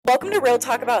Welcome to Real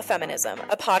Talk About Feminism,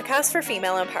 a podcast for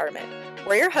female empowerment.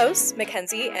 We're your hosts,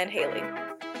 Mackenzie and Haley.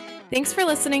 Thanks for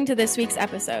listening to this week's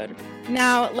episode.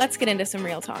 Now, let's get into some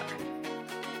real talk.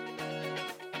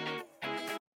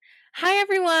 Hi,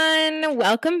 everyone.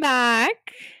 Welcome back.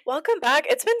 Welcome back.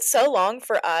 It's been so long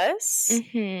for us,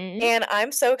 and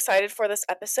I'm so excited for this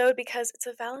episode because it's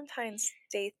a Valentine's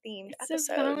Day themed episode. It's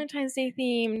Valentine's Day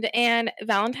themed, and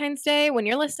Valentine's Day, when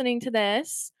you're listening to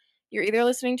this, you're either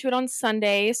listening to it on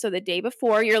Sunday, so the day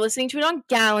before, you're listening to it on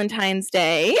Galentine's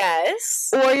Day.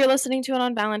 Yes. Or you're listening to it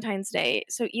on Valentine's Day.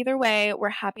 So either way, we're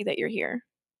happy that you're here.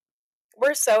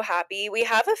 We're so happy. We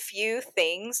have a few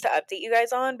things to update you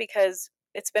guys on because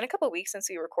it's been a couple weeks since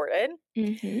we recorded.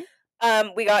 We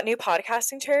got new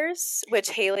podcasting chairs, which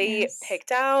Haley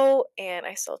picked out, and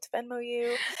I still have to Venmo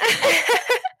you.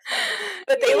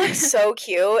 But they look so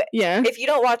cute. Yeah. If you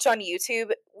don't watch on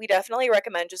YouTube, we definitely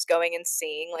recommend just going and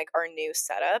seeing like our new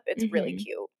setup. It's really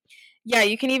cute. Yeah,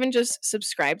 you can even just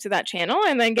subscribe to that channel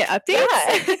and then get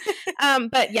updates. Yeah.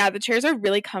 But yeah, the chairs are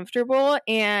really comfortable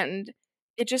and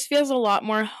it just feels a lot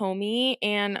more homey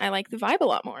and I like the vibe a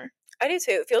lot more. I do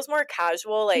too. It feels more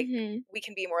casual, like we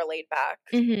can be more laid back.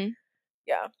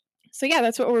 Yeah. So yeah,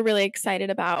 that's what we're really excited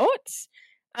about.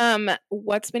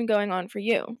 What's been going on for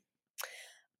you?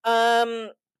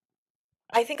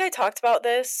 I think I talked about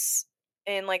this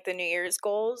in like the New Year's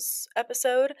goals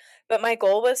episode, but my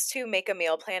goal was to make a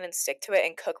meal plan and stick to it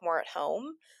and cook more at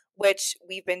home, which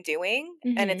we've been doing,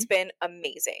 and it's been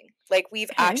amazing. Like we've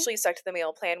actually stuck to the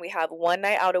meal plan. We have one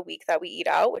night out a week that we eat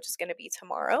out, which is going to be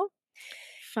tomorrow.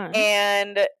 Fun.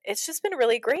 And it's just been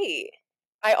really great.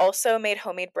 I also made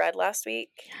homemade bread last week.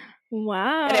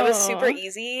 Wow. And it was super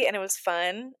easy and it was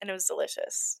fun and it was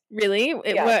delicious. Really?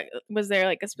 What was there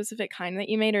like a specific kind that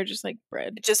you made or just like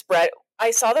bread? Just bread.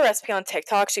 I saw the recipe on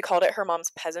TikTok. She called it her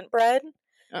mom's peasant bread.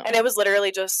 Oh. And it was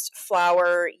literally just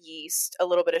flour, yeast, a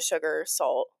little bit of sugar,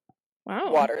 salt,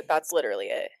 water. That's literally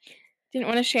it. Didn't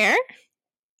want to share?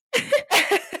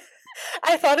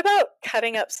 I thought about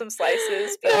cutting up some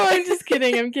slices. But... No, I'm just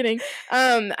kidding. I'm kidding.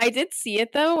 I did see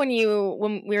it though when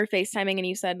we were FaceTiming and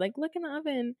you said like, look in the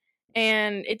oven.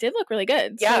 And it did look really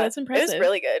good. Yeah, so that's impressive. It was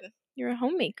really good. You're a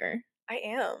homemaker. I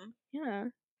am. Yeah,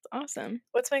 it's awesome.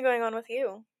 What's been going on with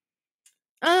you?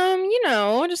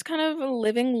 Just kind of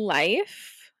living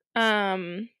life.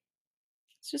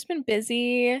 It's just been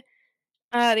busy.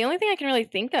 The only thing I can really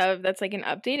think of that's like an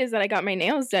update is that I got my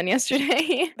nails done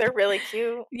yesterday. They're really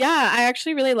cute. Yeah, I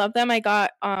actually really love them. I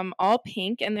got all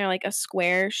pink and they're like a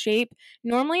square shape.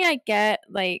 Normally I get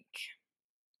like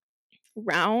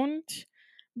round,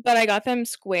 but I got them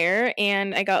square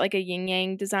and I got like a yin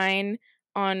yang design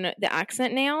on the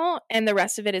accent nail and the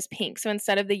rest of it is pink. So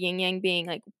instead of the yin yang being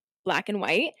like black and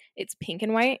white, it's pink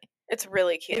and white. It's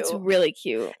really cute. It's really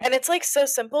cute. And it's like so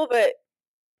simple, but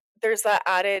there's that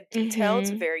added detail.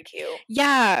 It's very cute.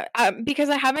 Yeah, because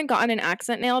I haven't gotten an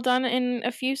accent nail done in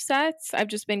a few sets. I've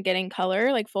just been getting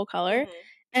color, like full color.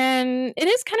 And it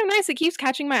is kind of nice. It keeps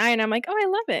catching my eye and I'm like, oh, I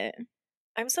love it.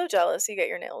 I'm so jealous you get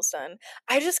your nails done.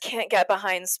 I just can't get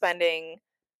behind spending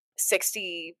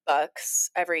 $60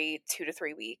 every 2 to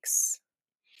 3 weeks.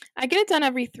 I get it done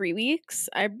every 3 weeks.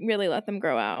 I really let them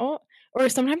grow out. Or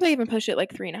sometimes I even push it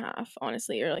like 3.5,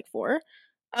 honestly, or like 4.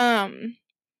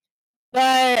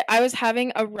 But I was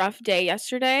having a rough day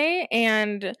yesterday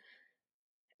and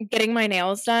getting my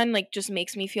nails done like just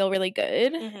makes me feel really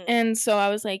good. And so I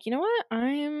was like, you know what?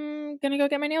 I'm going to go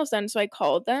get my nails done. So I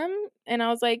called them and I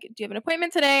was like, do you have an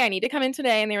appointment today? I need to come in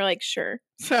today. And they were like, sure.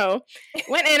 So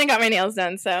went in and got my nails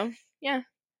done. So yeah.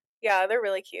 Yeah, they're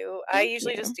really cute. I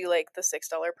usually just do like the $6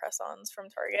 press-ons from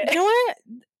Target. You know what?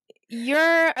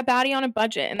 You're a baddie on a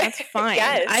budget and that's fine.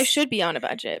 Yes. I should be on a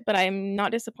budget, but I'm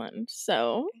not disciplined.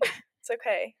 So it's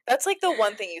okay. That's like the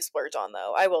one thing you splurge on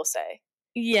though, I will say.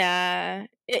 Yeah,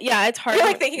 it's hard. You're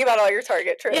like thinking about all your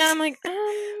Target trips. Yeah, I'm like,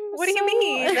 what do you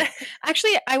mean?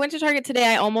 Actually, I went to Target today.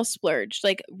 I almost splurged,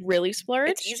 like really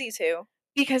splurged. It's easy to.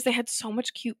 Because they had so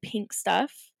much cute pink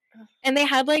stuff. And they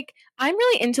had like, I'm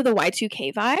really into the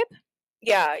Y2K vibe.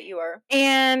 Yeah, you are.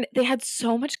 And they had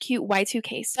so much cute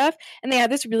Y2K stuff. And they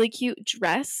had this really cute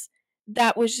dress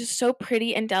that was just so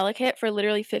pretty and delicate for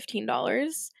literally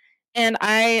 $15. And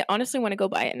I honestly want to go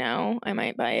buy it now. I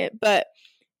might buy it. But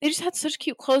they just had such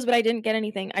cute clothes, but I didn't get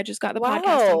anything. I just got the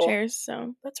podcasting chairs,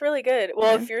 so. That's really good.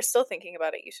 Well, if you're still thinking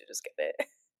about it, you should just get it.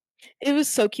 It was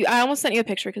so cute. I almost sent you a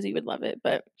picture because you would love it,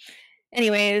 but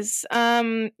anyways,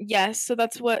 yes, so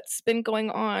that's what's been going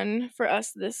on for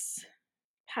us this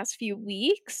past few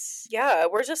weeks. Yeah,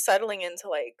 we're just settling into,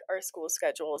 like, our school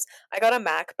schedules. I got a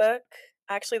MacBook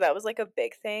Actually, that was like a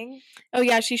big thing. Oh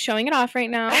yeah, she's showing it off right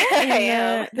now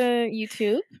in the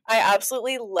YouTube. I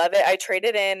absolutely love it. I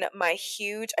traded in my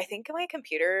huge, I think my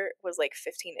computer was like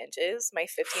 15 inches, my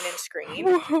 15-inch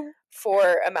screen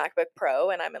for a MacBook Pro,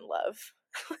 and I'm in love.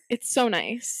 It's so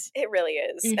nice. It really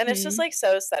is. Mm-hmm. And it's just like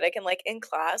so aesthetic, and like in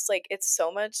class, like it's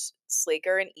so much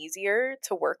sleeker and easier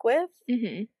to work with.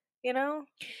 Mm-hmm. You know?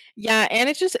 Yeah, and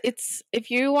it's if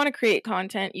you want to create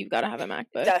content, you've got to have a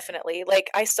MacBook. Definitely.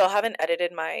 Like, I still haven't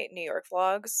edited my New York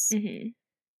vlogs. Mm-hmm.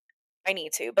 I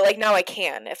need to, but like now I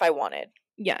can if I wanted.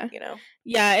 Yeah. You know?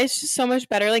 Yeah, it's just so much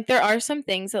better. Like, there are some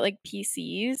things that like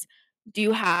PCs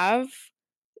do have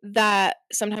that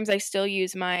sometimes I still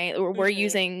use we're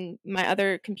using my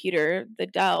other computer, the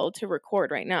Dell, to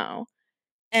record right now.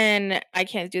 And I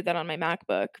can't do that on my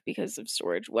MacBook because of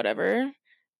storage, whatever.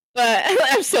 But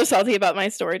I'm so salty about my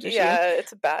storage issue. Yeah,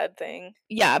 it's a bad thing.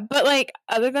 Yeah, but like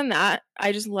other than that,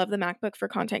 I just love the MacBook for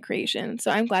content creation.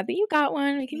 So I'm glad that you got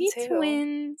one. We can be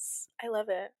twins. I love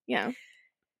it. Yeah.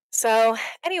 So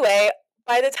anyway,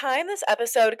 by the time this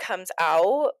episode comes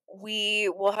out, we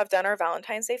will have done our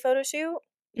Valentine's Day photo shoot.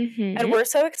 Mm-hmm. And we're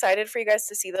so excited for you guys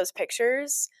to see those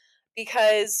pictures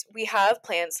because we have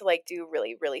plans to like do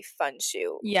really, really fun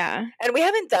shoot. Yeah. And we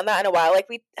haven't done that in a while. Like,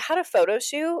 we had a photo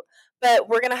shoot, but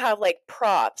we're going to have like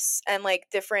props and like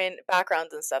different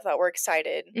backgrounds and stuff that we're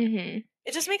excited. Mm-hmm.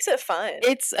 It just makes it fun.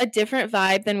 It's a different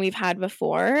vibe than we've had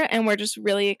before, and we're just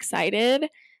really excited.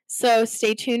 So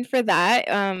stay tuned for that.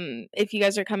 If you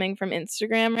guys are coming from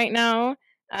Instagram right now,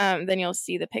 then you'll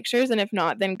see the pictures. And if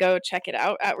not, then go check it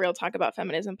out at Real Talk About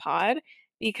Feminism Pod,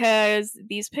 because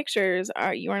these pictures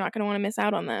you are not going to want to miss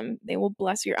out on them. They will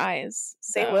bless your eyes.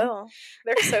 So. They will.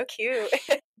 They're so cute.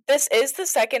 This is the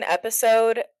second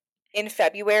episode in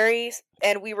February,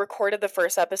 and we recorded the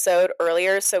first episode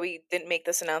earlier, so we didn't make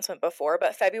this announcement before,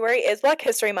 but February is Black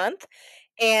History Month,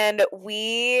 and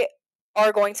we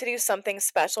are going to do something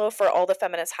special for all the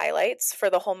feminist highlights for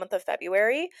the whole month of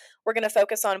February. We're going to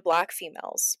focus on Black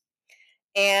females.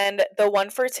 And the one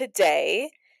for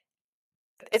today,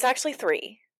 it's actually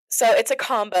 3. So it's a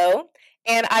combo,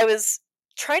 and I was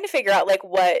trying to figure out like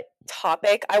what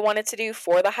topic I wanted to do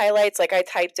for the highlights. Like, I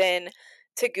typed in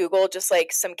to Google just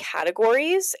like some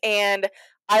categories, and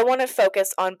I want to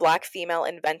focus on Black female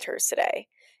inventors today.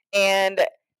 And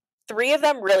 3 of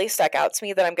them really stuck out to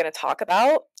me that I'm going to talk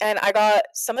about. And I got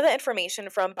some of the information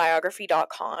from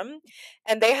biography.com,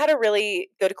 and they had a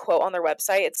really good quote on their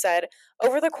website. It said,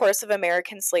 "Over the course of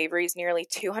American slavery's nearly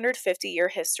 250-year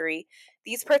history,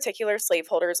 these particular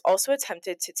slaveholders also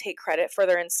attempted to take credit for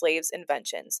their enslaved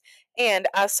inventions. And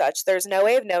as such, there's no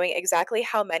way of knowing exactly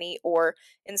how many, or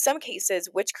in some cases,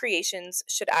 which creations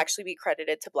should actually be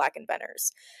credited to Black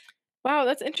inventors." Wow,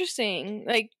 that's interesting.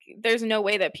 Like, there's no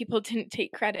way that people didn't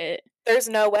take credit. There's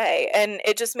no way. And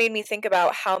it just made me think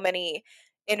about how many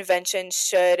inventions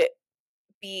should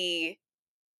be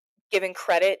given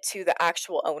credit to the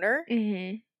actual owner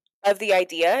of the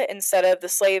idea instead of the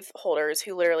slave holders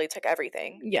who literally took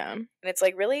everything. Yeah. And it's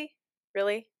like, really?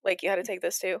 Really? Like, you had to take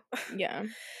this too? Yeah.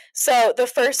 So the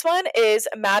first one is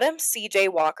Madam C.J.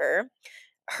 Walker.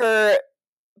 Her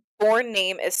born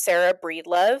name is Sarah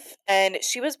Breedlove, and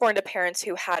she was born to parents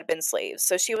who had been slaves.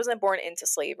 So she wasn't born into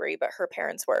slavery, but her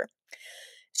parents were.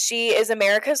 She is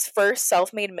America's first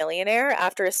self-made millionaire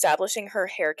after establishing her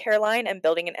hair care line and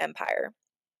building an empire.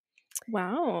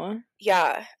 Wow.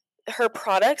 Yeah. Her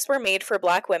products were made for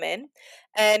Black women,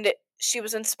 and she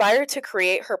was inspired to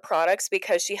create her products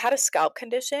because she had a scalp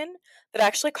condition that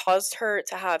actually caused her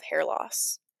to have hair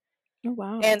loss. Oh,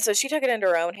 wow. And so she took it into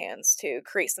her own hands to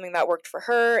create something that worked for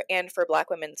her and for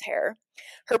Black women's hair.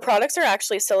 Her products are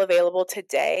actually still available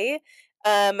today.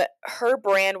 Her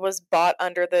brand was bought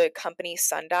under the company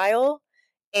Sundial,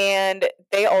 and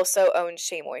they also own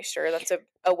Shea Moisture. That's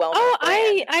a well-known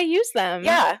brand. I use them.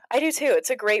 Yeah, I do too.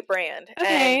 It's a great brand.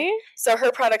 Okay. And so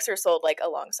her products are sold like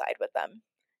alongside with them.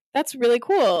 That's really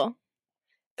cool.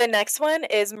 The next one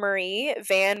is Marie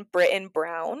Van Britten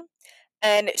Brown.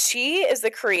 And she is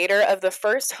the creator of the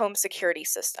first home security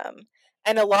system.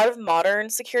 And a lot of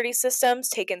modern security systems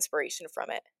take inspiration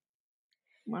from it.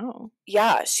 Wow.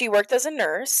 Yeah, she worked as a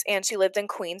nurse, and she lived in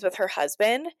Queens with her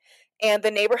husband. And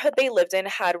the neighborhood they lived in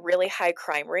had really high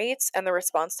crime rates, and the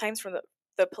response times from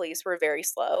the police were very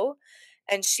slow.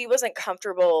 And she wasn't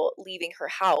comfortable leaving her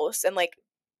house and like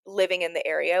living in the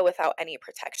area without any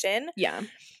protection. Yeah.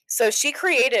 So she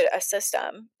created a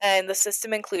system, and the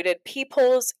system included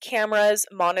peepholes, cameras,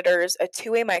 monitors, a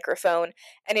 2-way microphone,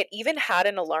 and it even had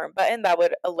an alarm button that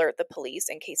would alert the police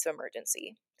in case of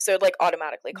emergency. So it'd like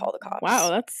automatically call the cops. Wow,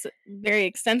 that's very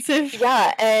extensive.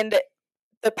 Yeah, and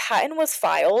The patent was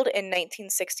filed in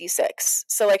 1966.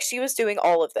 So, like, she was doing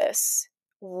all of this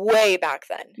way back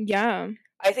then. Yeah.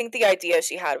 I think the idea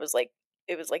she had was, like,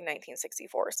 it was, like,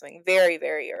 1964 or something. Very,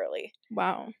 very early.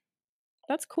 Wow.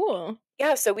 That's cool.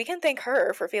 Yeah, so we can thank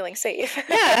her for feeling safe.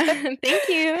 Yeah, thank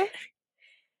you.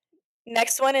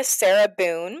 Next one is Sarah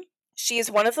Boone. She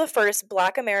is one of the first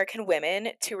Black American women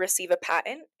to receive a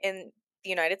patent in the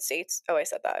United States. Oh, I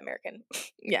said that, American.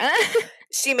 Yeah.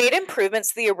 She made improvements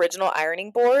to the original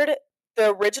ironing board.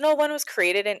 The original one was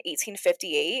created in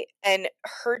 1858, and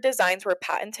her designs were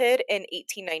patented in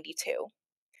 1892.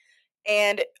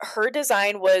 And her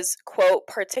design was, quote,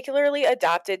 particularly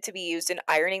adapted to be used in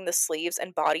ironing the sleeves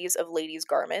and bodies of ladies'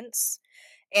 garments.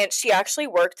 And she actually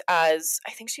worked as,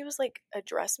 I think she was like a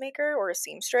dressmaker or a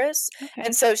seamstress. Okay.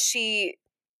 And so she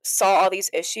saw all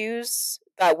these issues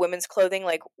that women's clothing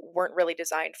like weren't really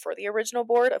designed for the original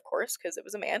board, of course, because it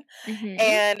was a man. Mhm.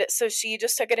 And so she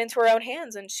just took it into her own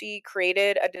hands and she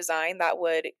created a design that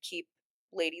would keep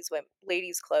ladies'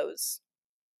 clothes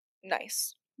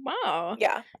nice. Wow.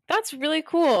 Yeah. That's really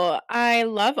cool. I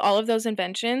love all of those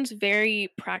inventions,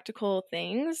 very practical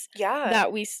things Yeah.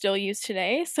 that we still use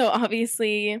today. So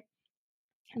obviously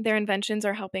their inventions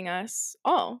are helping us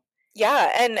all.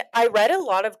 Yeah, and I read a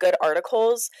lot of good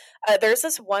articles. There's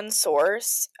this one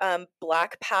source,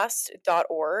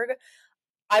 blackpast.org.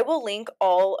 I will link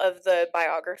all of the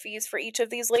biographies for each of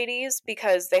these ladies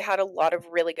because they had a lot of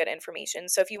really good information.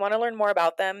 So if you want to learn more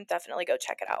about them, definitely go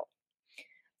check it out.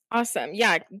 Awesome.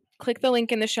 Yeah, click the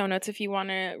link in the show notes if you want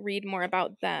to read more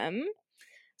about them.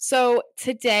 So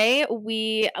today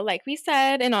like we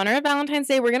said, in honor of Valentine's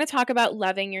Day, we're going to talk about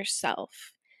loving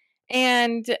yourself.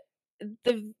 And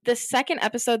the second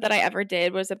episode that I ever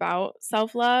did was about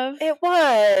self-love. It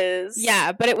was.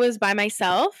 Yeah, but it was by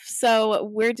myself. So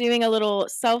we're doing a little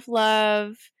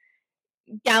self-love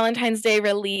Valentine's Day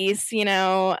release, you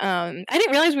know. I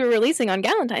didn't realize we were releasing on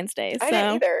Valentine's Day. So I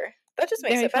didn't either. That just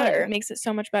makes it better. It makes it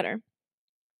so much better.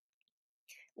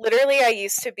 Literally, I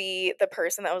used to be the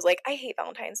person that was like, I hate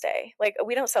Valentine's Day. Like,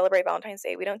 we don't celebrate Valentine's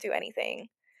Day. We don't do anything.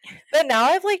 But now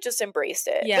I've, like, just embraced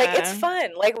it. Yeah. Like, it's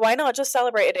fun. Like, why not just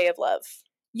celebrate a day of love?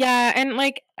 Yeah, and,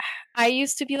 like, I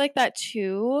used to be like that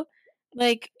too.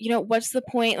 Like, you know, what's the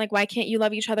point? Like, why can't you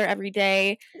love each other every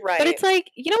day? Right. But it's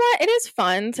like, you know what? It is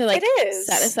fun to, like, it is.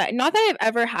 set aside. Not that I've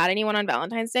ever had anyone on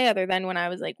Valentine's Day other than when I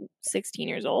was, like, 16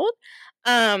 years old.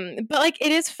 But, like,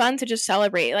 it is fun to just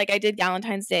celebrate. Like, I did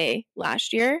Valentine's Day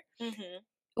last year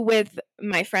with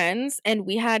my friends, and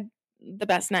we had the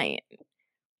best night.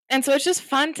 And so it's just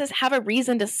fun to have a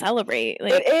reason to celebrate.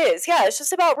 Like, it is. Yeah, it's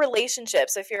just about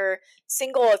relationships. If you're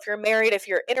single, if you're married, if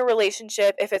you're in a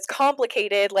relationship, if it's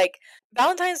complicated, like,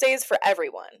 Valentine's Day is for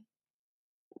everyone.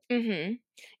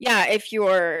 Yeah, if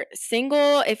you're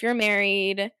single, if you're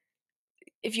married,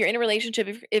 if you're in a relationship,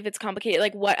 if it's complicated,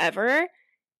 like, whatever,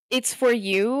 it's for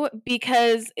you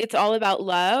because it's all about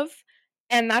love,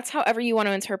 and that's however you want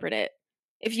to interpret it.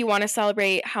 If you want to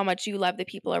celebrate how much you love the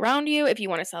people around you, if you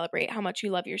want to celebrate how much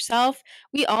you love yourself,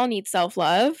 we all need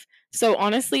self-love. So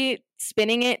honestly,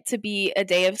 spinning it to be a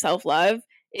day of self-love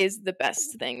is the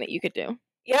best thing that you could do.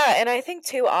 Yeah, and I think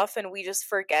too often we just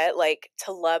forget, like,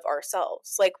 to love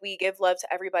ourselves. Like, we give love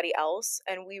to everybody else,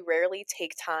 and we rarely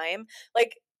take time.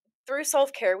 Like, through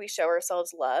self-care, we show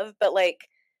ourselves love, but, like,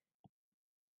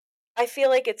 I feel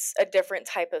like it's a different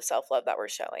type of self-love that we're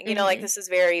showing. You know, like, this is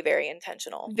very, very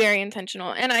intentional. Very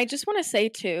intentional. And I just want to say,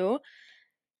 too,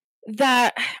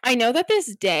 that I know that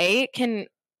this day can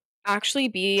actually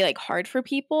be, like, hard for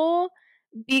people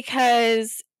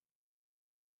because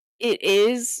it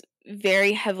is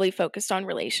very heavily focused on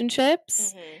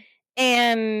relationships.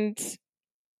 And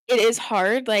it is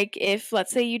hard. Like, if,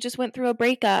 let's say, you just went through a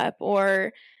breakup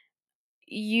or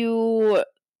you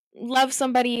love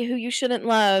somebody who you shouldn't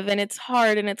love and it's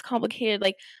hard and it's complicated,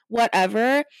 like,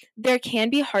 whatever, there can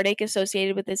be heartache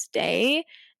associated with this day.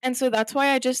 And so that's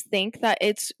why I just think that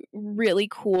it's really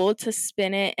cool to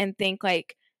spin it and think,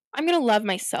 like, I'm going to love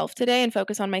myself today and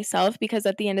focus on myself because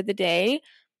at the end of the day,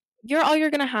 you're all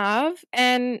you're going to have.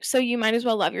 And so you might as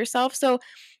well love yourself. So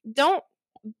don't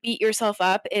beat yourself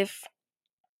up if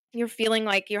you're feeling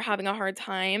like you're having a hard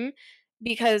time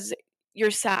because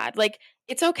you're sad. Like,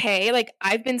 it's okay. Like,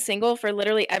 I've been single for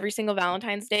literally every single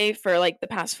Valentine's Day for, like, the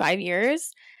past 5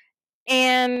 years.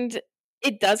 And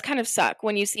it does kind of suck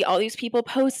when you see all these people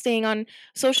posting on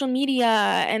social media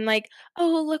and, like,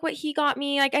 oh, look what he got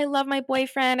me. Like, I love my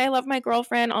boyfriend. I love my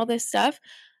girlfriend, all this stuff.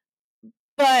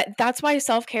 But that's why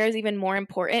self-care is even more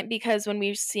important because when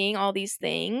we're seeing all these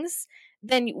things,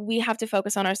 then we have to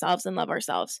focus on ourselves and love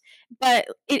ourselves. But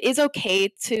it is okay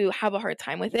to have a hard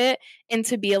time with it and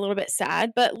to be a little bit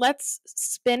sad, but let's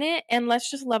spin it and let's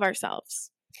just love ourselves.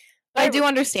 I do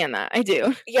understand that. I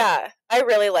do. Yeah, I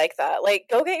really like that. Like,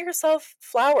 go get yourself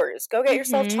flowers. Go get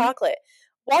yourself chocolate.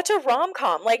 Watch a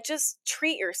rom-com. Like, just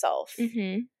treat yourself.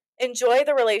 Enjoy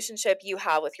the relationship you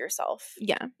have with yourself.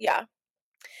 Yeah. Yeah.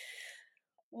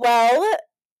 Well,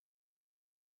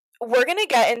 we're going to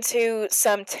get into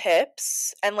some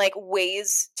tips and, like,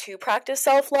 ways to practice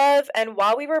self-love. And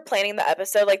while we were planning the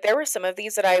episode, like, there were some of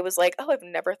these that I was like, oh, I've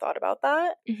never thought about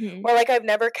that. Or, like, I've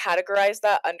never categorized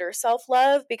that under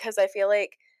self-love, because I feel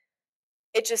like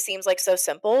it just seems like so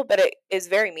simple, but it is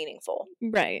very meaningful.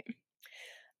 Right.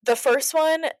 The first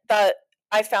one that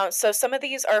I found, so some of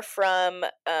these are from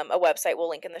a website we'll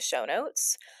link in the show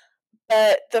notes.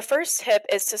 But the first tip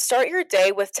is to start your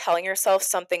day with telling yourself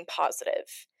something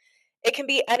positive. It can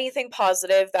be anything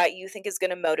positive that you think is going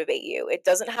to motivate you. It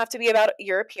doesn't have to be about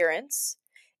your appearance.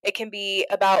 It can be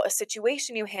about a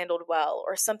situation you handled well,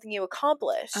 or something you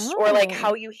accomplished, or like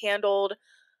how you handled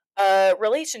a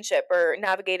relationship or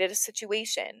navigated a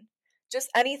situation. Just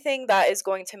anything that is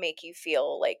going to make you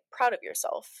feel like proud of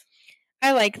yourself.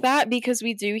 I like that, because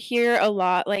we do hear a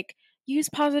lot like, use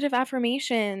positive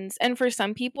affirmations. And for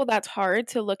some people, that's hard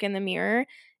to look in the mirror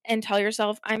and tell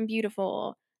yourself, I'm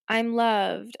beautiful, I'm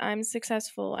loved, I'm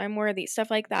successful, I'm worthy, stuff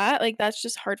like that. Like, that's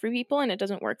just hard for people and it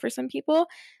doesn't work for some people.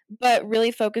 But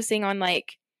really focusing on,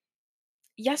 like,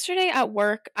 yesterday at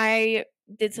work, I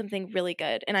did something really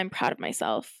good and I'm proud of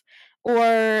myself.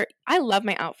 Or I love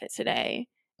my outfit today.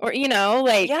 Or,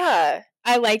 like, yeah.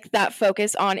 I like that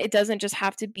focus on, it doesn't just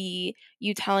have to be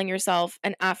you telling yourself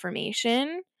an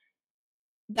affirmation.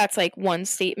 That's like one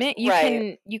statement.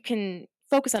 You can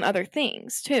focus on other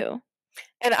things too.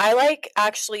 And I like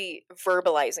actually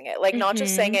verbalizing it. Like, not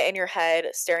just saying it in your head,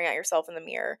 staring at yourself in the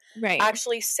mirror. Right.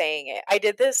 Actually saying it. I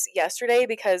did this yesterday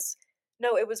because,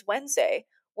 no, it was Wednesday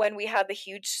when we had the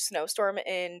huge snowstorm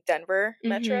in Denver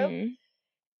Metro.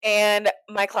 And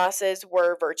my classes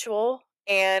were virtual.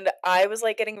 And I was,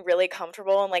 like, getting really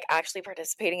comfortable and, like, actually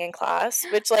participating in class,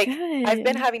 which, like, I've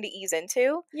been having to ease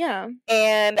into. Yeah.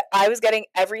 And I was getting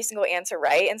every single answer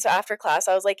right. And so after class,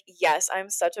 I was like, yes,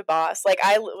 I'm such a boss. Like,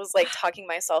 I was, like, talking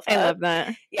myself up. I love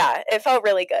that. Yeah, it felt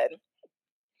really good.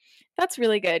 That's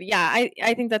really good. Yeah,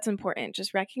 I think that's important.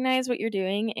 Just recognize what you're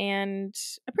doing and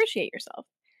appreciate yourself.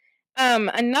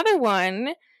 Another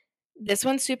one, this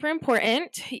one's super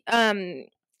important.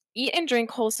 Eat and drink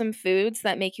wholesome foods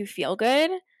that make you feel good.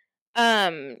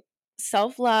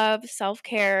 Self-love,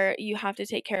 self-care, you have to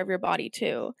take care of your body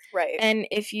too. Right. And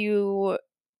if you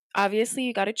obviously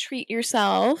you got to treat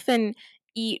yourself and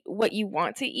eat what you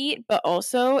want to eat, but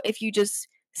also if you just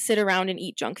sit around and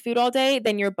eat junk food all day,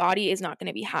 then your body is not going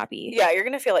to be happy. Yeah, you're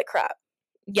going to feel like crap.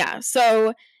 Yeah,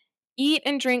 so eat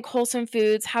and drink wholesome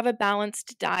foods, have a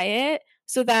balanced diet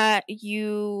so that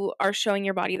you are showing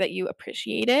your body that you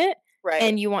appreciate it. Right.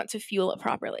 And you want to fuel it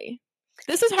properly.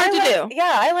 This is hard to do.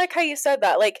 Yeah, I like how you said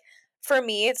that. Like, for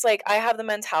me, it's like I have the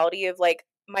mentality of, like,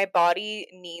 my body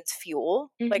needs fuel.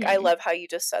 Like, I love how you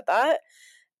just said that.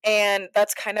 And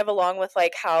that's kind of along with,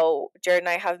 like, how Jared and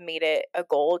I have made it a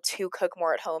goal to cook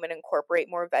more at home and incorporate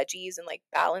more veggies and, like,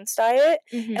 balanced diet.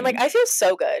 And, like, I feel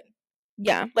so good.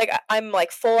 Yeah. Like, I'm,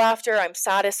 like, full after. I'm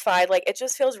satisfied. Like, it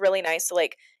just feels really nice to,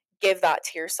 like, give that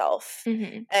to yourself.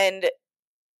 And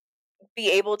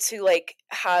be able to, like,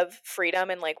 have freedom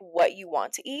in, like, what you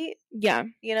want to eat. Yeah.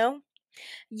 You know?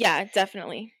 Yeah,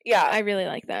 definitely. Yeah. I really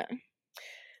like that.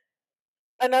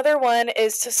 Another one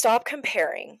is to stop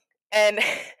comparing. And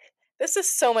this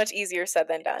is so much easier said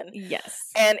than done. Yes.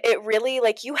 And it really,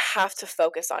 like, you have to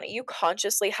focus on it. You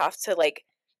consciously have to, like,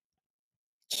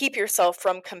 keep yourself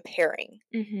from comparing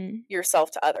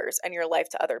yourself to others and your life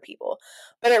to other people.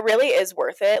 But it really is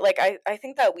worth it. Like, I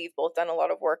think that we've both done a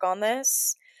lot of work on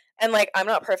this. And, like, I'm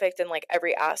not perfect in, like,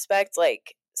 every aspect.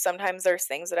 Like, sometimes there's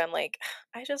things that I'm like,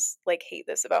 I just, like, hate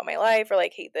this about my life, or,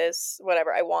 like, hate this,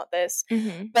 whatever, I want this.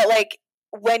 But, like,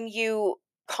 when you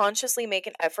consciously make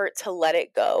an effort to let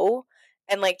it go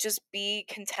and, like, just be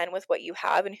content with what you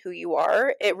have and who you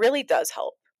are, it really does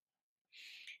help.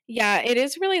 Yeah, it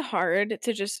is really hard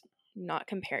to just not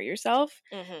compare yourself.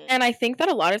 And I think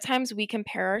that a lot of times we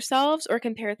compare ourselves or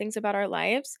compare things about our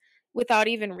lives without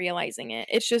even realizing it.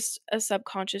 It's just a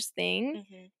subconscious thing,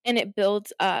 and it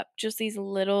builds up just these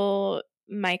little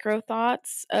micro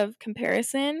thoughts of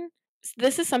comparison.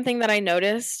 This is something that I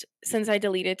noticed since I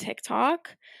deleted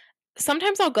TikTok.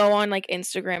 Sometimes I'll go on, like,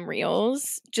 Instagram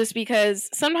Reels just because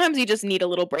sometimes you just need a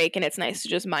little break and it's nice to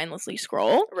just mindlessly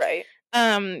scroll. Right.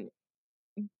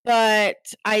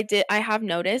 But I have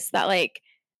noticed that, like,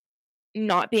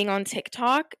 not being on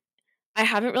TikTok, I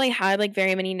haven't really had, like,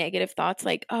 very many negative thoughts,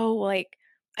 like, "Oh, like,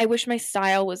 I wish my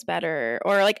style was better,"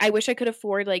 or, like, "I wish I could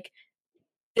afford, like,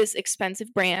 this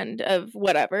expensive brand of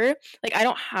whatever." Like, I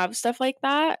don't have stuff like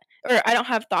that, or I don't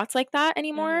have thoughts like that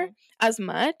anymore Mhm. as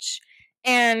much,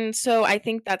 and so I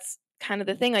think that's kind of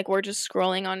the thing, like, we're just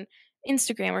scrolling on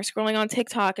Instagram or scrolling on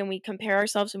TikTok, and we compare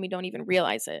ourselves and we don't even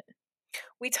realize it.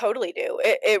 We totally do.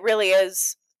 It really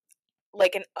is,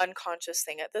 like, an unconscious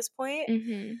thing at this point,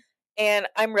 Mhm. and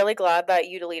I'm really glad that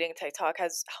you deleting TikTok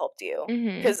has helped you,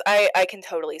 Mhm. 'cause I can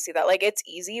totally see that. Like, it's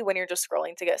easy when you're just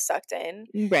scrolling to get sucked in,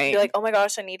 to be Right. like, "Oh my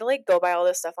gosh, I need to, like, go buy all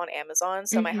this stuff on Amazon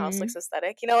so my house Mhm. looks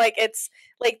aesthetic." You know, like, it's,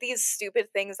 like, these stupid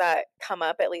things that come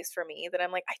up, at least for me, that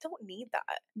I'm like, "I don't need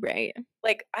that." Right.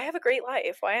 Like, I have a great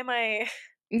life. Why am I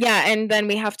Yeah, and then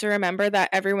we have to remember that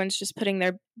everyone's just putting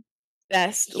their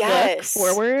best look Yes.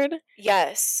 forward,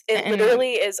 Yes. It and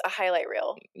literally is a highlight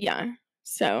reel. yeah.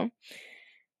 So,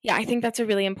 yeah, I think that's a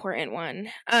really important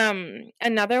one.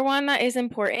 Another one that is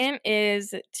important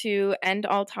is to end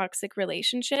all toxic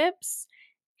relationships.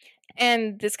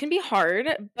 And this can be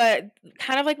hard, but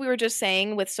kind of like we were just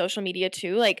saying with social media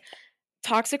too, like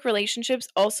toxic relationships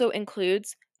also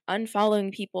includes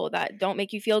unfollowing people that don't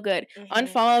make you feel good, Mhm.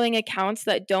 unfollowing accounts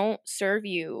that don't serve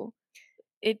you.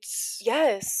 It's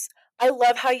Yes. I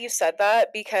love how you said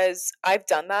that because I've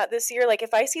done that this year. Like,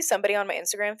 if I see somebody on my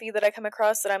Instagram feed that I come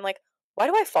across that I'm like, "Why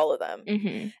do I follow them?"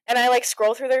 mhm. And I, like,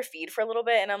 scroll through their feed for a little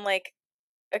bit and I'm like,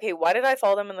 "Okay, why did I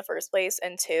follow them in the first place?"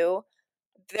 And 2,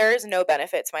 there is no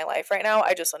benefit to my life right now.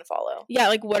 I just unfollow. Yeah,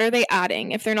 like what are they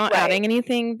adding? If they're not Right. adding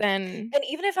anything, then And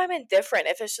even if I'm indifferent,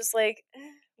 if it's just like,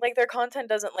 like their content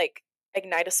doesn't, like,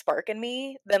 ignite a spark in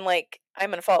me, then, like,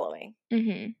 I'm unfollowing.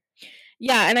 mhm.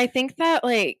 Yeah, and I think that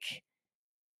like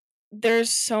there's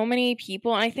so many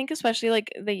people, and I think especially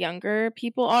like the younger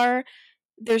people are,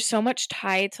 there's so much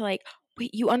tied to like,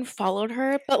 wait, you unfollowed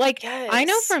her? But like I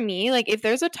know Yes. for me, like if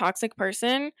there's a toxic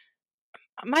person,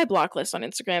 my block list on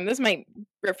Instagram, this might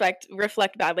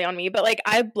reflect badly on me, but like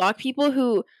I block people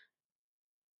who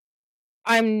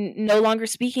I'm no longer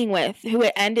speaking with, who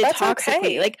it ended That's toxically.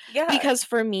 okay. Like Yeah. because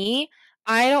for me,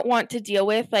 I don't want to deal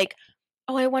with like,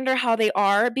 oh, I wonder how they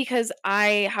are, because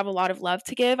I have a lot of love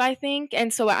to give, I think,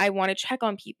 and so I wanna check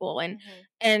on people, Mhm.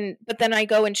 and but then I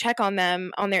go and check on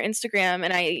them on their Instagram,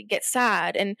 and I get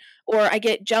sad, and or I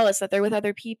get jealous that they're with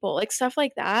other people, like, stuff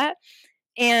like that,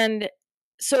 and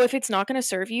so if it's not gonna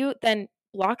serve you, then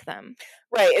block them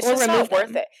Right, it's or just remove not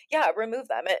worth them. it. Yeah, remove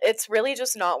them. It's really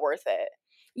just not worth it.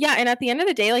 Yeah, and at the end of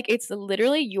the day, like, it's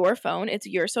literally your phone, it's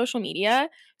your social media,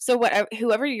 so whatever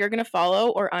whoever you're gonna follow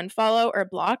or unfollow or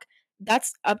block,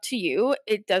 that's up to you.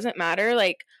 It doesn't matter,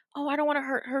 like, "Oh, I don't wanna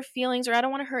hurt her feelings," or, "I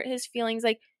don't wanna hurt his feelings,"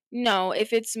 like, no,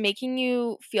 if it's making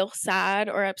you feel sad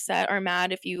or upset or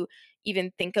mad, if you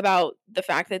even think about the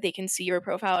fact that they can see your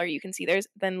profile or you can see theirs,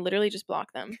 then literally just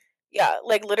block them. Yeah,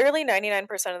 like, literally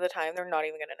 99% of the time, they're not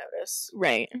even gonna notice.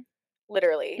 Right.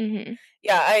 Literally. Mhm.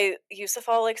 Yeah, I used to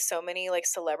follow, like, so many, like,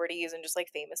 celebrities and just, like,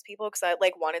 famous people because I,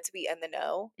 like, wanted to be in the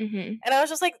know, Mhm. and I was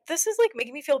just like, "This is, like,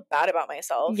 making me feel bad about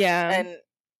myself," Yeah. and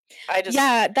I just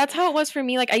Yeah, that's how it was for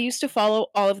me, like, I used to follow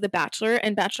all of the Bachelor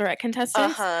and Bachelorette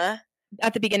contestants Uh-huh.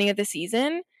 at the beginning of the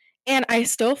season, and I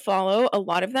still follow a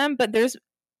lot of them, but there's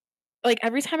like,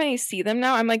 every time I see them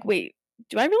now, I'm like, "Wait,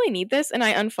 do I really need this?" And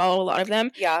I unfollow a lot of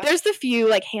them. Yeah. There's the few,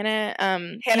 like Hannah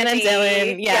Hannah and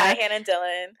Dylan, D. Yeah, yeah, Hannah and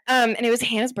Dylan. and it was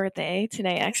Hannah's birthday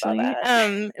today, I saw actually,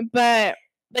 that. but,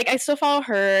 like, I still follow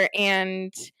her,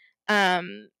 and,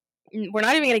 we're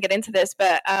not even gonna get into this,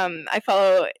 but, I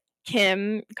follow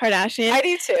Kim Kardashian, I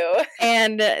do too.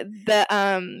 and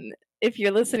if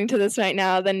you're listening to this right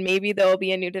now, then maybe there will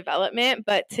be a new development.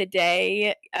 But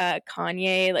today,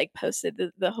 Kanye like posted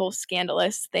the whole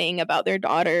scandalous thing about their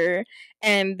daughter,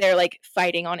 and they're like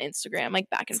fighting on Instagram, like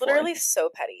back and It's forth. literally so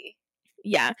petty.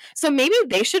 Yeah, so maybe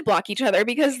they should block each other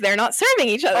because they're not serving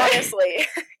each other. Honestly.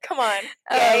 Come on.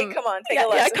 Yay, come on, take Yeah, a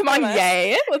yeah, lesson come from on, us.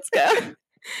 yay, let's go.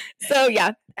 So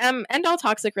yeah, end all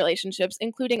toxic relationships,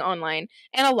 including online.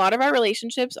 And a lot of our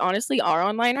relationships, honestly, are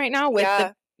online right now with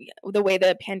Yeah. the way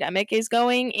the pandemic is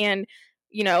going, and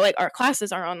like our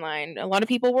classes are online. A lot of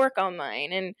people work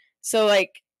online, and so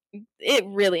like it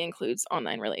really includes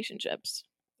online relationships.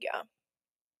 Yeah.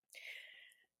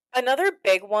 Another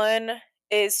big one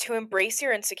is to embrace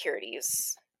your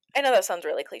insecurities. I know that sounds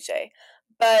really cliche,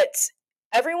 but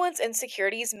everyone's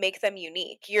insecurities make them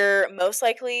unique. You're most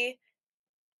likely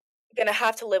gonna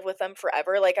have to live with them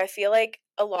forever. Like, I feel like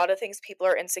a lot of things people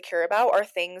are insecure about are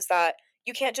things that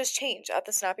you can't just change at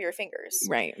the snap of your fingers.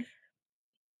 Right.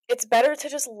 It's better to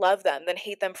just love them than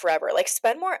hate them forever. Like,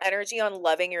 spend more energy on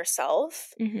loving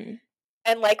yourself Hmm.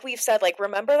 And like we've said, like,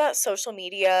 remember that social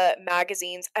media,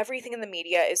 magazines, everything in the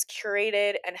media is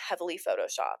curated and heavily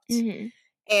photoshopped. Mm-hmm.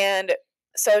 And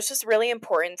so it's just really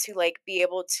important to, like, be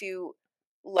able to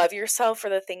love yourself for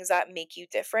the things that make you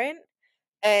different.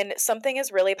 And something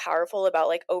is really powerful about,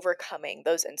 like, overcoming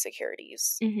those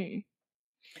insecurities. Mm-hmm.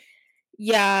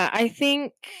 Yeah,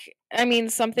 I mean,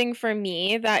 something for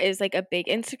me that is, like, a big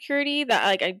insecurity that,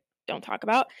 like, I don't talk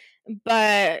about,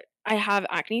 but I have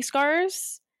acne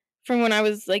scars from when I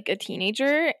was, like, a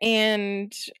teenager,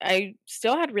 and I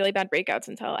still had really bad breakouts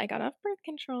until I got off birth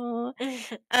control. We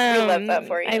love that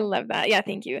for I you. love that. Yeah,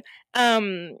 thank you.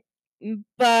 Um,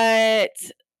 but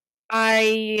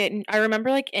I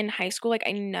remember, like, in high school, like,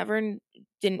 I never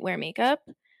didn't wear makeup.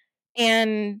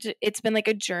 And it's been, like,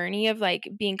 a journey of, like,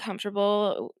 being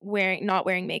comfortable not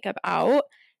wearing makeup out.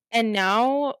 And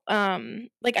now,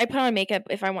 like, I put on makeup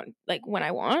if I want, like, when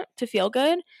I want to feel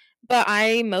good, but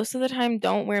I most of the time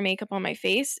don't wear makeup on my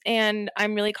face, and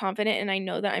I'm really confident and I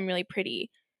know that I'm really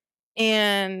pretty.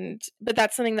 But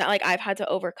that's something that, like, I've had to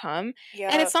overcome. And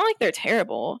Yeah. it's not like they're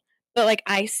terrible, but, like,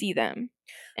 I see them,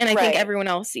 and I think Right. everyone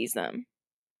else sees them.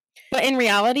 But in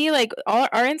reality, like, all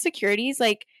our insecurities,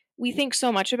 like, we think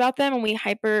so much about them and we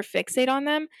hyper fixate on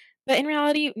them, but in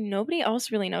reality, nobody else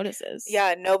really notices.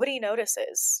 Yeah, nobody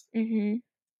notices. Mhm.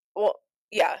 Well,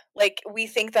 yeah, like, we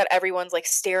think that everyone's, like,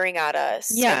 staring at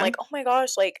us and, Yeah. like, "Oh my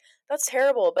gosh, like, that's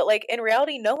terrible," but, like, in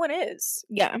reality, no one is.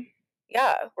 Yeah.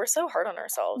 Yeah, we're so hard on We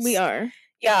ourselves. are.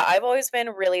 Yeah, I've always been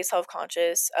really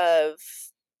self-conscious of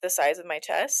the size of my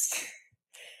chest.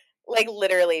 Like,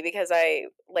 literally, because I,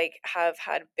 like, have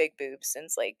had big boobs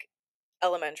since, like,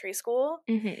 elementary school,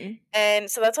 Mhm. and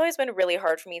so that's always been really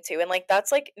hard for me too, and, like,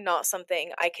 that's, like, not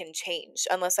something I can change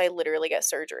unless I literally get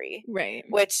surgery, Right.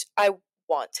 which I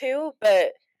want to,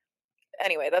 but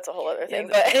anyway, that's a whole other Yeah, thing,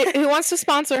 but who wants to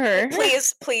sponsor her?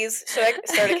 please, should I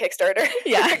start a Kickstarter?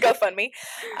 Yeah. GoFundMe.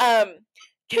 No.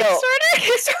 Kickstarter?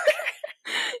 Kickstarter.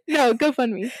 No,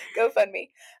 GoFundMe. GoFundMe.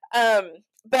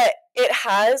 But it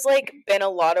has, like, been a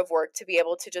lot of work to be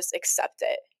able to just accept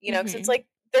it, you know, because it's Mhm. like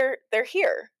they're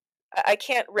here. I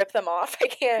can't rip them off. I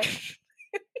can't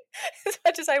as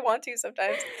much as I want to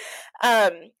sometimes.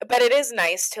 But it is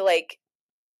nice to, like,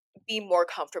 be more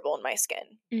comfortable in my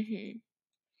skin. Mhm.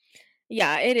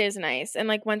 Yeah, it is nice. And,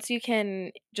 like, once you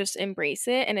can just embrace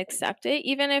it and accept it,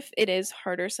 even if it is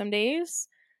harder some days,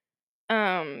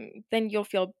 then you'll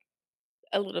feel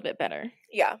a little bit better.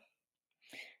 Yeah.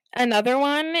 Another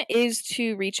one is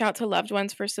to reach out to loved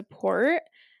ones for support,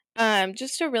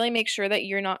 just to really make sure that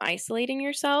you're not isolating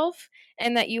yourself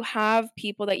and that you have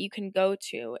people that you can go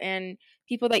to and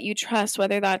people that you trust,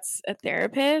 whether that's a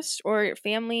therapist or your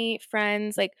family,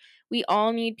 friends. Like, we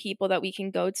all need people that we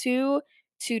can go to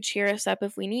cheer us up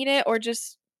if we need it or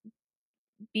just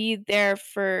be there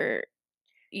for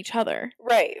each other.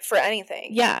 Right, for anything.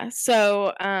 Yeah,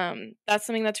 so, that's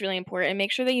something that's really important.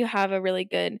 Make sure that you have a really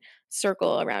good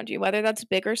circle around you, whether that's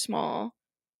big or small.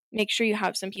 Make sure you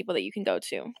have some people that you can go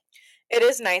to. It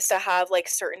is nice to have, like,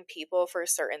 certain people for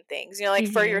certain things. You know, like,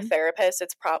 for your Mhm. therapist,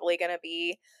 it's probably gonna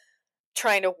be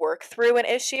trying to work through an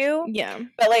issue, Yeah.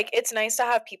 but, like, it's nice to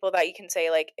have people that you can say,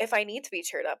 like, "If I need to be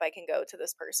cheered up, I can go to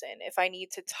this person. If I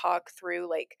need to talk through,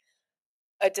 like,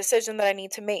 a decision that I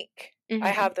need to make,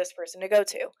 I Mhm. have this person to go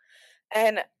to."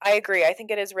 And I agree, I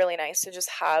think it is really nice to just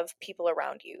have people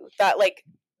around you that, like,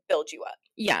 build you up.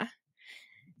 Yeah.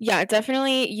 Yeah,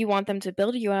 definitely you want them to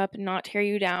build you up, not tear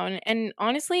you down, and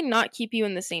honestly, not keep you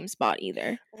in the same spot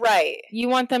either. Right. You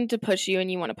want them to push you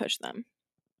and you wanna push them.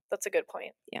 That's a good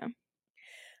point. Yeah.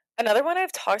 Another one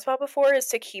I've talked about before is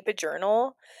to keep a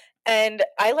journal, and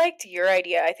I liked your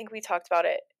idea. I think we talked about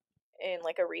it in,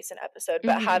 like, a recent episode,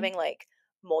 but Mhm. having, like,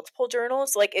 multiple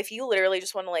journals, like, if you literally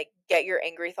just wanna, like, get your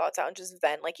angry thoughts out and just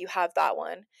vent, like, you have that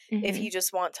one. If you Mhm.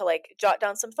 just want to, like, jot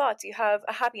down some thoughts, you have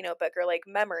a happy notebook or, like,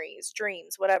 memories,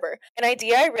 dreams, whatever. An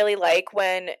idea I really like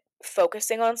when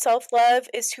focusing on self-love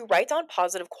is to write down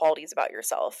positive qualities about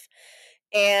yourself.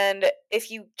 And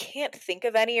if you can't think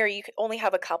of any or you only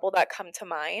have a couple that come to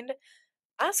mind,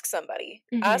 ask somebody.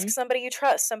 Ask Mhm. somebody you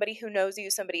trust, somebody who knows you,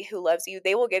 somebody who loves you.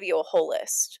 They will give you a whole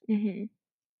list. Mhm.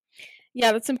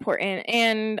 Yeah, that's important,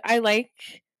 and I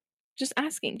like just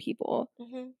asking people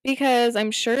Mhm. because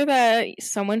I'm sure that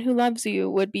someone who loves you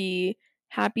would be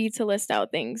happy to list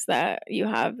out things that you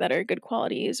have that are good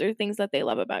qualities or things that they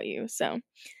love about you, so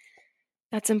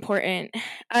that's important.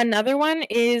 Another one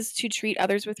is to treat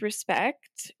others with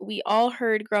respect. We all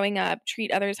heard growing up,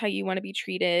 "Treat others how you wanna be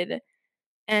treated,"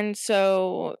 and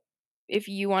so if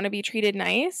you wanna be treated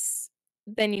nice,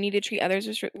 then you need to treat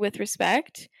others with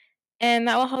respect, and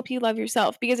that will help you love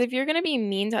yourself, because if you're gonna be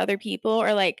mean to other people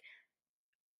or, like,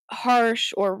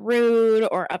 harsh or rude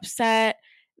or upset,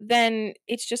 then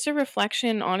it's just a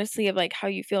reflection, honestly, of like how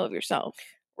you feel of yourself.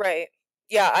 Right.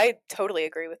 Yeah, I totally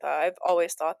agree with that. I've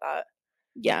always thought that.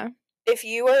 Yeah. If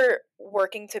you are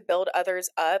working to build others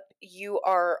up, you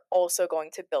are also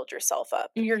going to build yourself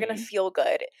up. You're going to feel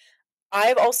good.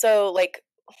 I've also, like,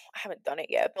 I haven't done it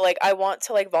yet, but, like, I want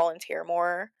to, like, volunteer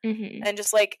more and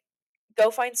just, like, go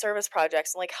find service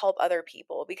projects and, like, help other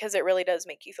people because it really does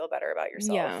make you feel better about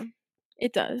yourself. Yeah,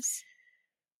 it does.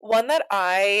 One that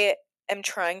I am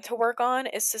trying to work on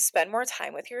is to spend more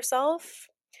time with yourself.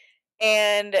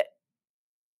 And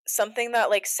something that,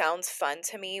 like, sounds fun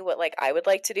to me, what, like, I would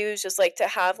like to do is just, like, to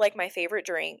have, like, my favorite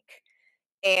drink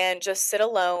and just sit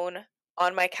alone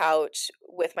on my couch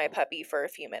with my puppy for a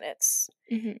few minutes.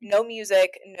 No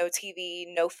music, no TV,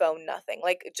 no phone, nothing.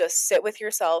 Like, just sit with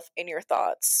yourself in your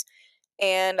thoughts.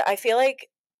 And I feel like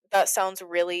that sounds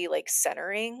really, like,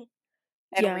 centering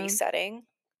and Yeah. resetting.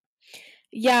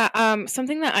 Yeah,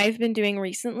 something that I've been doing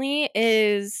recently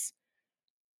is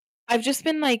I've just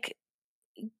been, like,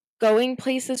 going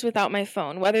places without my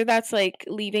phone, whether that's, like,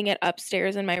 leaving it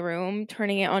upstairs in my room,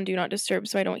 turning it on Do Not Disturb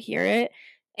so I don't hear it,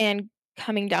 and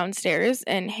coming downstairs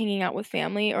and hanging out with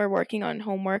family or working on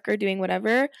homework or doing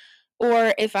whatever,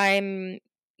 or if I'm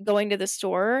going to the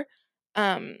store,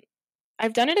 um,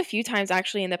 I've done it a few times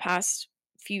actually in the past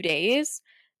few days.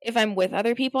 If I'm with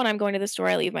other people and I'm going to the store,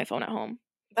 I leave my phone at home.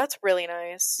 That's really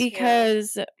nice. Yeah.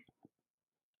 Because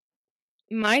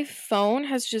my phone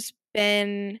has just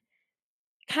been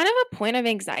kind of a point of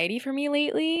anxiety for me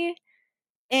lately,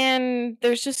 and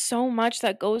there's just so much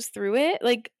that goes through it,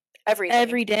 like, Everything.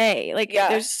 every day. Like, Yeah.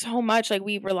 there's so much, like,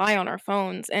 we rely on our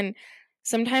phones, and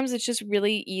sometimes it's just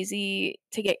really easy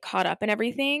to get caught up in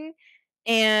everything,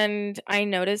 and I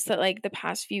noticed that, like, the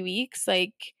past few weeks,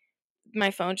 like,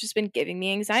 my phone's just been giving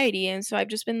me anxiety, and so I've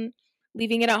just been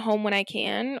leaving it at home when I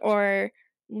can or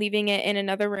leaving it in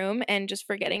another room and just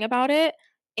forgetting about it,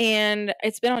 and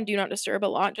it's been on Do Not Disturb a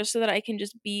lot just so that I can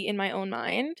just be in my own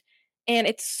mind, and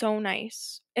it's so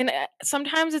nice. And,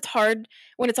 sometimes it's hard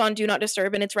when it's on Do Not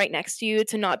Disturb and it's right next to you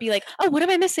to not be like, "Oh, what am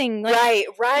I missing? Like,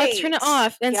 Right. let's turn it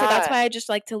off," and so that's Yeah. why I just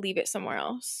like to leave it somewhere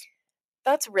else.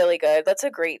 That's really good. That's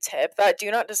a great tip. That do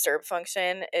not disturb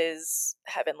function is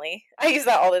heavenly. I use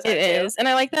that all the time It too. is, and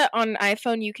I like that on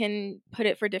iPhone you can put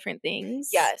it for different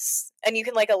things. Yes. And you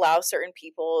can, like, allow certain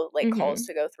people, like, calls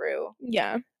to go through.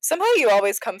 Yeah. Somehow you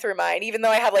always come through mine, even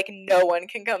though I have, like, no one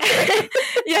can come through.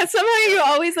 Yeah, somehow you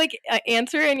always, like,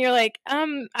 answer and you're like, I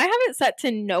have it set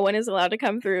to no one is allowed to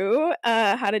come through.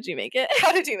 How did you make it?"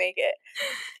 How did you make it?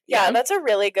 Yeah, that's a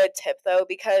really good tip, though,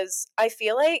 because I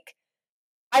feel like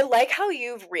I like how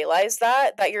you've realized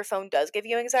that your phone does give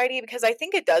you anxiety, because I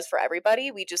think it does for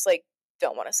everybody. We just, like,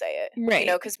 don't wanna say it, you know, Right.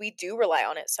 because we do rely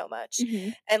on it so much.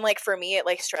 Mhm. And, like, for me, it,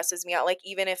 like, stresses me out. Like,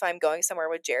 even if I'm going somewhere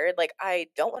with Jared, like, I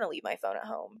don't wanna leave my phone at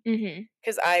home Mhm.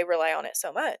 because I rely on it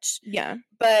so much. Yeah.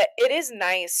 But it is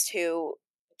nice to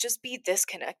just be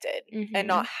disconnected and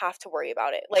not have to worry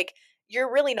about it. Like,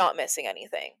 you're really not missing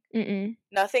anything. Mm-mm.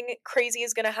 Nothing crazy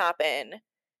is gonna happen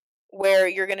where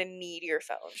you're gonna need your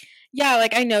phone. Yeah,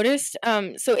 like, I noticed,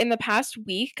 so in the past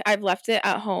week, I've left it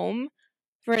at home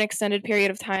for an extended period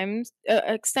of 3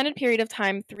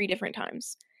 different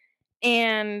times.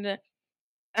 And,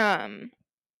 I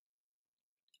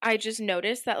just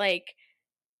noticed that, like,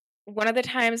 one of the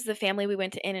times the family we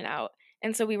went to In-N-Out,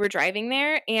 and so we were driving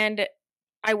there, and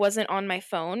I wasn't on my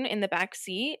phone in the back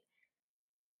seat,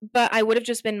 but I would have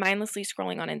just been mindlessly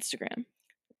scrolling on Instagram.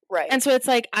 Right. And so it's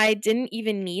like, I didn't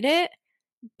even need it,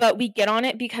 but we get on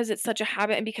it because it's such a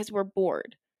habit and because we're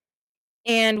bored.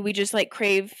 And we just, like,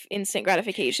 crave instant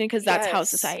gratification because that's how Yes.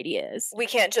 society is. We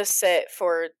can't just sit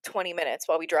for 20 minutes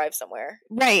while we drive somewhere.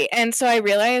 Right, and so I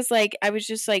realized, like, I was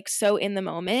just, like, so in the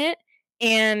moment,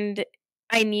 and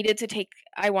I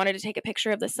wanted to take a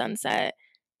picture of the sunset,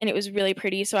 and it was really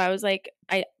pretty, so I was like,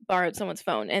 I borrowed someone's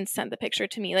phone and sent the picture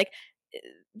to me, like,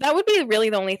 that would be really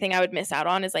the only thing I would miss out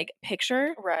on is, like,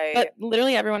 picture, Right. but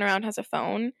literally everyone around has a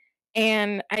phone,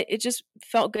 and it just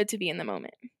felt good to be in the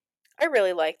moment. I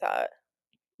really like that.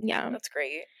 Yeah. That's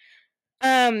great.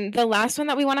 The last one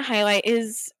that we wanna highlight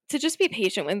is to just be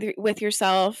patient with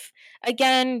yourself.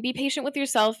 Again, be patient with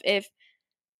yourself if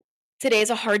today's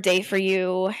a hard day for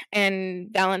you and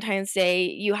Valentine's Day,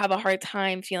 you have a hard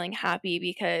time feeling happy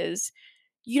because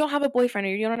you don't have a boyfriend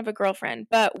or you don't have a girlfriend,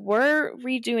 but we're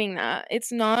redoing that.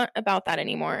 It's not about that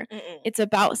anymore. Mm-mm. It's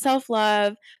about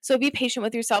self-love. So be patient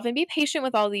with yourself and be patient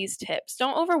with all these tips.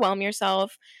 Don't overwhelm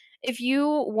yourself. If you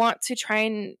want to try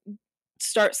and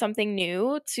start something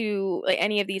new to like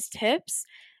any of these tips,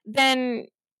 then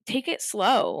take it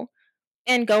slow.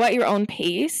 and go at your own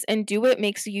pace and do what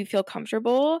makes you feel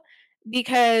comfortable,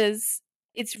 because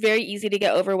it's very easy to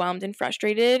get overwhelmed and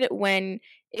frustrated when,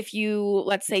 if you,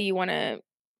 let's say you want to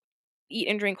eat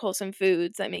and drink wholesome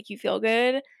foods that make you feel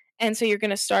good, and so you're going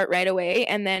to start right away,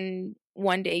 and then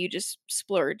one day you just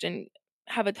splurge and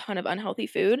have a ton of unhealthy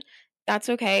food. That's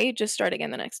okay. Just start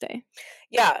again the next day.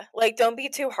 Yeah, like, don't be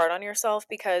too hard on yourself,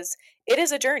 because it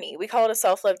is a journey. We call it a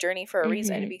self-love journey for a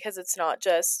reason, because it's not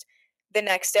just the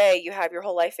next day you have your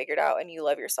whole life figured out and you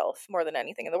love yourself more than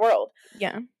anything in the world.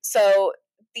 Yeah. So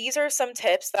these are some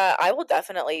tips that I will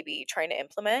definitely be trying to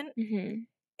implement.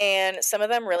 And some of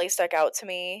them really stuck out to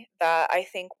me that I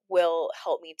think will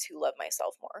help me to love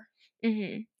myself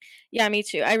more. Yeah, me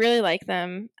too. I really like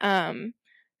them.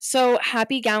 So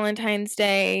happy Galentine's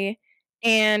Day,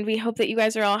 and we hope that you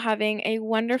guys are all having a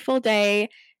wonderful day.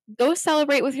 Go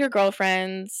celebrate with your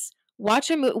girlfriends. Watch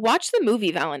the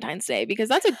movie Valentine's Day, because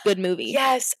that's a good movie.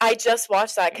 Yes, I just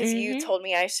watched that because you told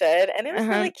me I should, and it was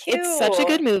really cute. It's such a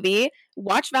good movie.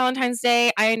 Watch Valentine's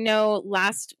Day. I know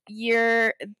last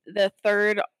year the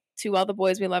third To All the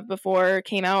Boys We Loved Before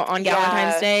came out on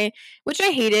Valentine's Day, which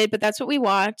I hated, but that's what we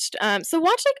watched. So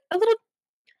watch like a little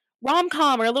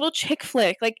rom-com or a little chick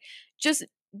flick. Like, just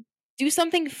do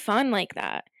something fun like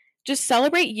that. Just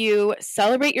celebrate you,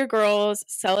 celebrate your girls,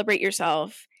 celebrate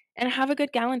yourself, and have a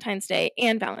good Galentine's Day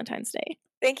and Valentine's Day.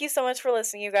 Thank you so much for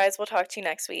listening, you guys. We'll talk to you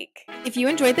next week. If you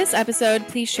enjoyed this episode,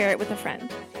 please share it with a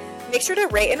friend. Make sure to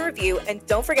rate and review, and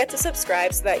don't forget to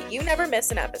subscribe so that you never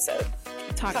miss an episode.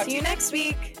 Talk to you next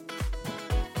week.